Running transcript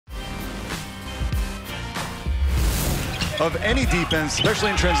of any defense, especially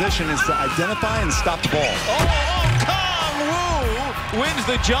in transition, is to identify and stop the ball. Wins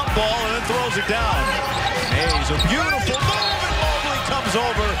the jump ball and then throws it down. Hayes, a beautiful move, and Mobley comes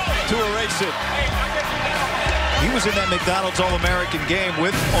over to erase it. He was in that McDonald's All-American game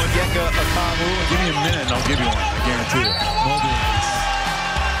with Onyeka Okongwu. Give me a minute and I'll give you one, I guarantee it. Mobley.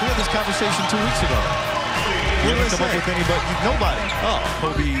 We had this conversation 2 weeks ago. You didn't come up with anybody, nobody. Oh,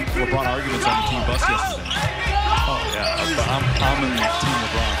 Kobe, LeBron arguments on the team bus yesterday. Oh, yeah, I'm in Team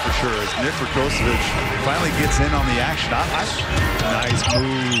LeBron for sure. As Nick Rakocevic finally gets in on the action. Nice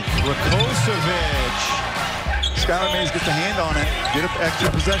move. Rakocevic. Skylar Mays gets a hand on it. Get up extra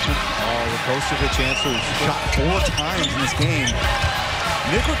possession. Oh, Rakocevic answers. Shot 4 times in this game.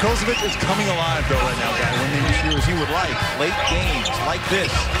 Nick Rakocevic is coming alive, though, right now, guys. Winning this year as he would like. Late games like this.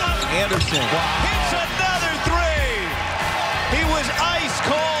 Anderson. Wow. Hits another three. He was ice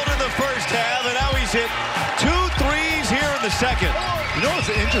cold in the first half, and now he's hit 2 threes here in the second. You know what's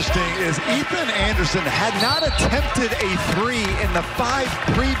interesting is Ethan Anderson had not attempted a 3 in the 5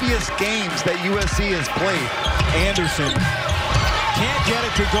 previous games that USC has played. Anderson can't get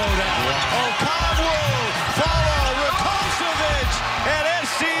it to go down. Wow. Okongwu, follow, Rakocevic, and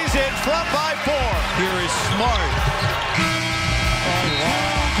SC's in front by 4. Here is Smart.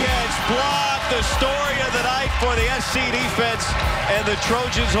 Gets blocked. The story of the night for the SC defense, and the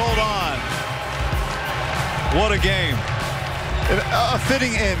Trojans hold on. What a game. A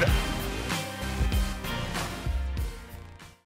fitting end